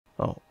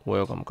Oh,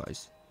 welcome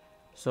guys.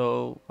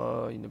 So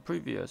in the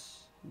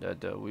previous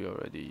that we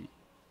already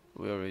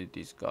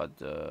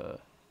discussed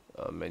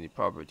many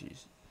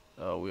properties.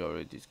 We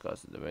already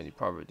discussed the many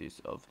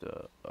properties of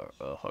the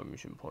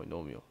Hermite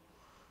polynomial,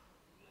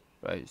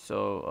 right?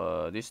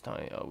 So this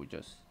time we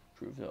just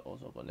prove the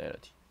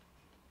orthogonality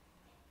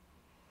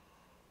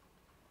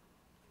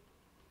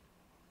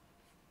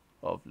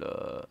of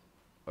the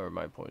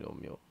Hermite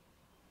polynomial.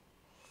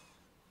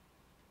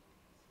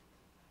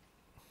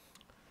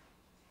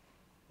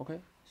 Okay,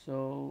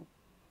 so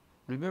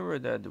remember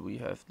that we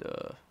have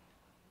the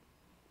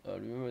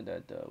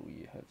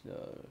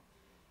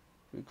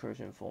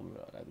recursion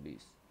formula like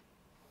this.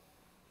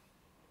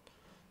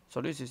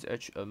 So this is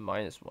hn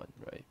minus 1,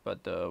 right?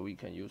 But we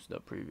can use the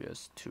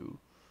previous two.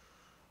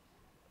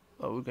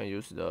 We can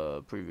use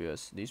the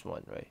previous this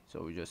one, right?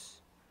 So we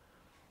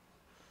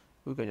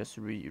can just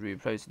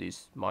replace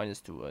this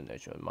minus 2 and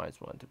hn minus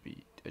 1 to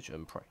be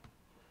hn prime.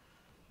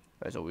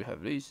 Right, so we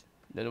have this.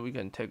 Then we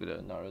can take the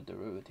another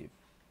derivative.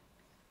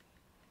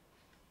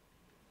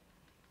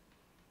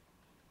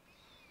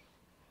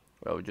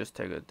 Well, we just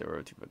take a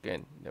derivative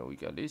again. Then we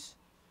got this.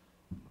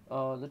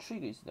 The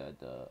trick is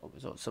that okay,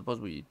 so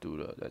suppose we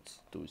do let's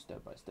do it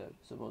step by step.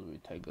 Suppose we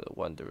take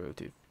one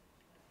derivative,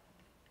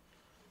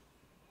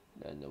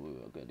 then we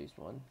will get this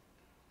one.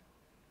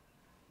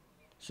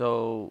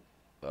 So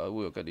we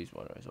will get this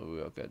one, right? So we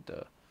will get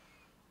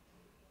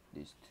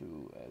these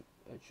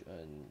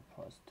 2hn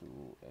plus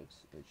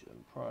 2x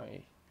hn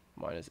prime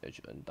minus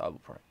hn double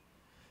prime,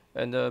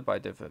 and by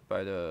the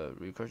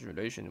recursion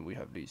relation we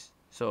have this.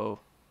 So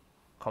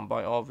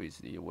combine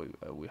obviously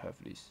we have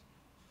this.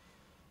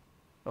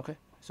 Okay,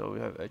 so we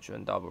have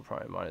hn double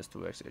prime minus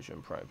 2x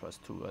hn prime plus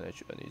 2 and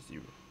hn is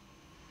 0.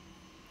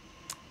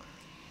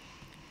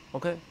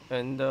 Okay,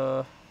 and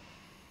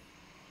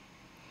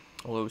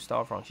we'll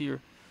start from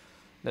here.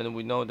 Then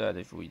we know that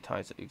if we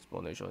times the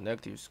exponential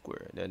negative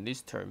square, then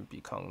this term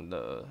becomes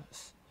the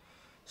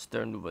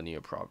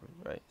Stern-Liouvenier problem,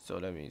 right? So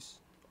that means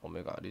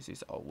omega, this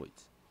is our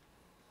weight.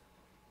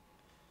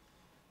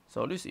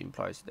 So this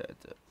implies that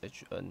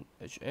hm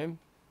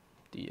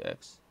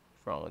dx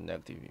from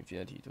negative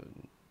infinity to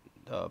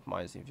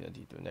minus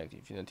infinity to negative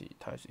infinity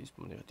times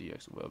exponential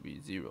dx will be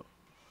 0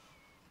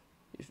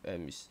 if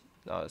m is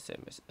not the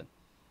same as n.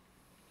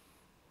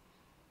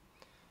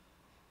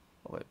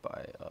 Okay,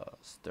 by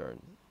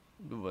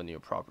Stern-Liouvenier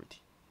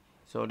property.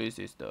 So this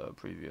is the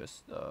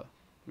previous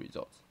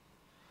results.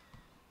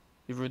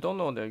 If you don't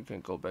know that, you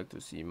can go back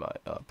to see my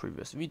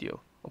previous video.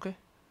 Okay,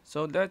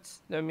 so that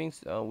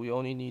means we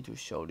only need to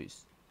show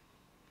this,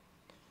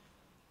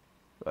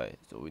 right?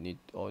 So we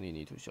only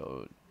need to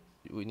show,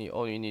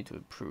 only need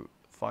to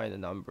find a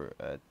number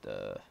at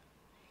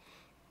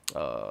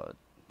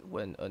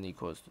when n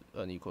equals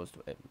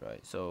to m,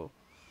 right? So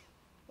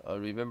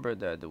remember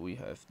that we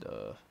have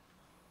the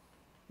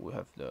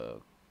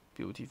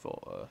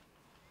beautiful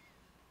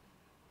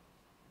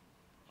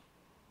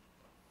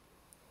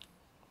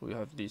we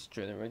have this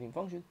generating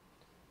function.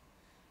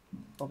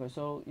 Okay,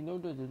 so in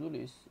order to do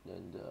this,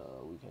 then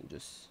we can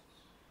just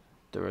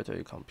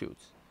directly compute.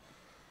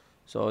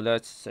 So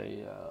let's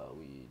say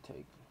we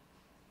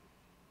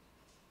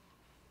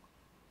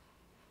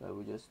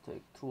just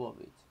take two of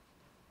it.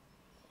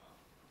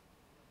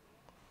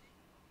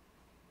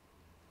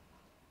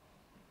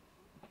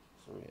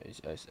 Sorry,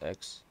 it's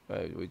sx.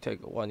 Right, we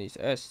take one is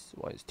s,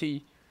 one is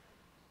t.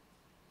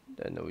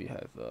 Then we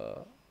have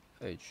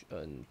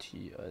hn,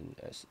 tn,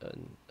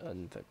 sn,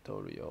 n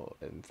factorial,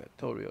 m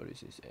factorial.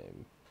 This is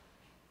m,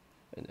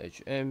 and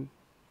hm.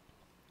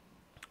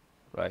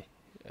 Right,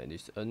 and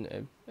it's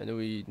nm, and then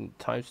we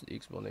times the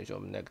exponential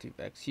of negative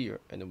x here,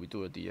 and then we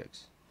do a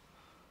dx.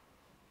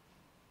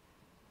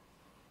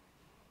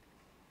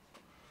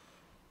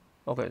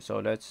 Okay, so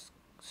let's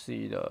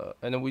see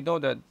and then we know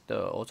that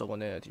the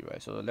orthogonality,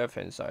 right? So the left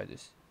hand side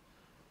is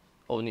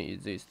only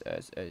exists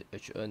as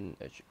hn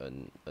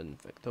n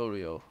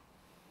factorial,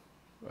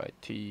 right?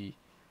 T,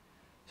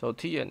 so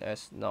t and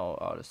s now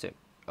are the same.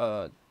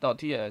 Now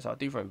t and s are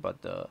different,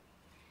 but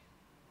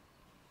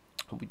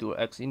we do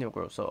x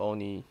integral, so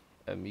only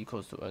m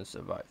equals to n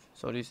survive.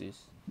 So this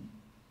is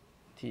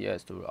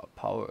ts to the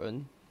power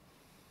n,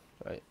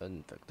 right?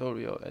 N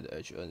factorial and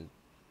hn.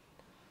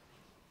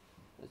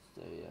 Let's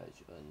say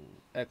hn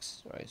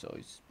x, right? So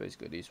it's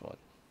basically this one.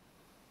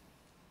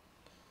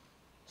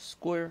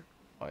 Square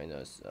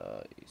minus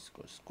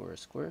equals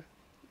square,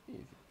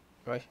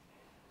 right?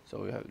 So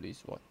we have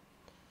this one.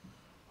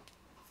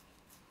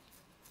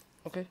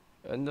 Okay,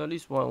 and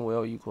this one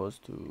will equals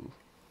to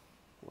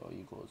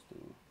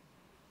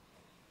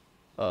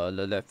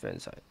the left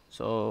hand side.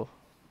 So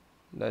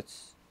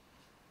left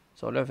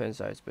hand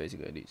side is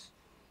basically this: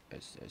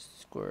 s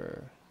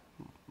square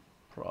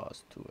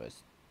plus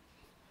 2s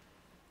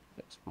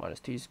x minus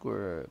t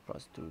square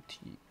plus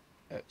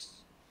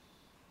 2tx.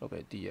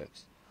 Okay,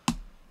 dx.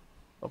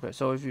 Okay,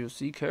 so if you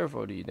see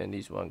carefully, then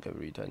this one can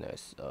return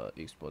as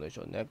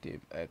exponential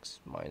negative x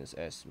minus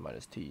s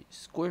minus t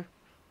square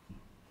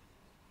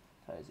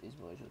times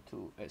exponential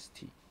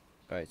 2st.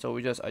 Right, so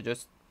I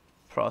just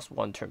plus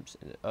 1 terms,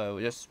 and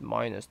just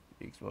minus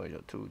the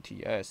exponential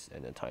 2ts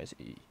and then times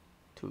e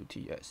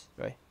 2ts,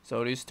 right?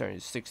 So this term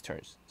is 6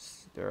 terms.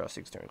 There are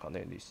 6 terms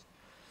contain this.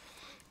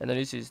 And then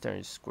this term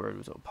is square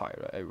root of pi,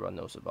 right? Everyone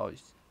knows about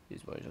this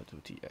exponential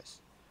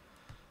 2ts.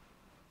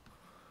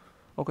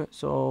 Okay,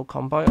 so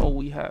combine all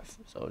we have.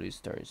 So this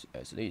term is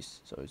as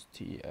this. So it's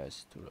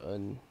ts to the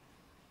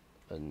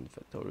n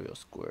factorial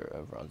square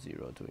n from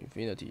 0 to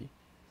infinity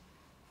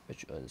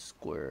hn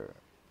square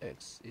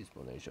x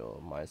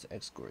exponential minus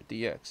x squared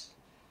dx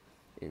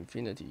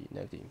infinity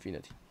negative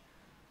infinity.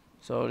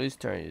 So this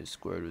term is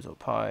square root of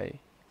pi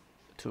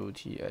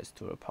 2ts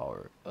to the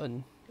power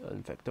n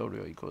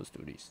factorial equals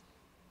to this.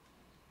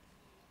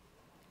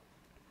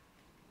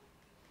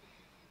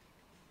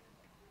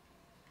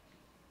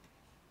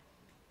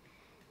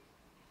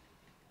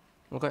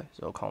 Okay,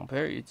 so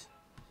compare it.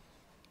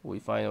 We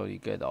finally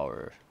get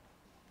our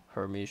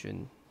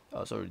Hermite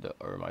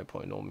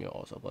polynomial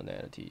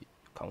orthogonality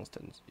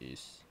constant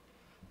is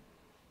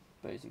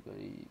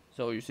basically,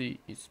 so you see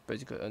it's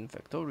basically n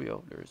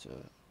factorial. There's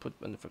a put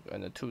n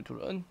and a 2 to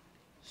the n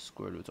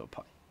square root of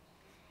pi.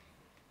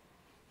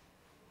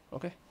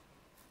 Okay.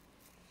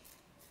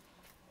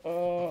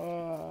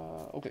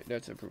 Okay,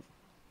 that's a proof.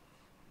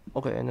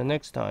 Okay, and the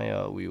next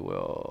time we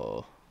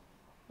will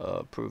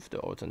prove the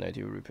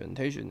alternative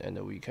representation, and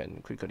we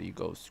can quickly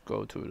go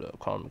to the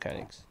quantum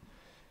mechanics.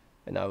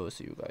 And I will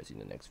see you guys in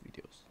the next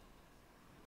videos.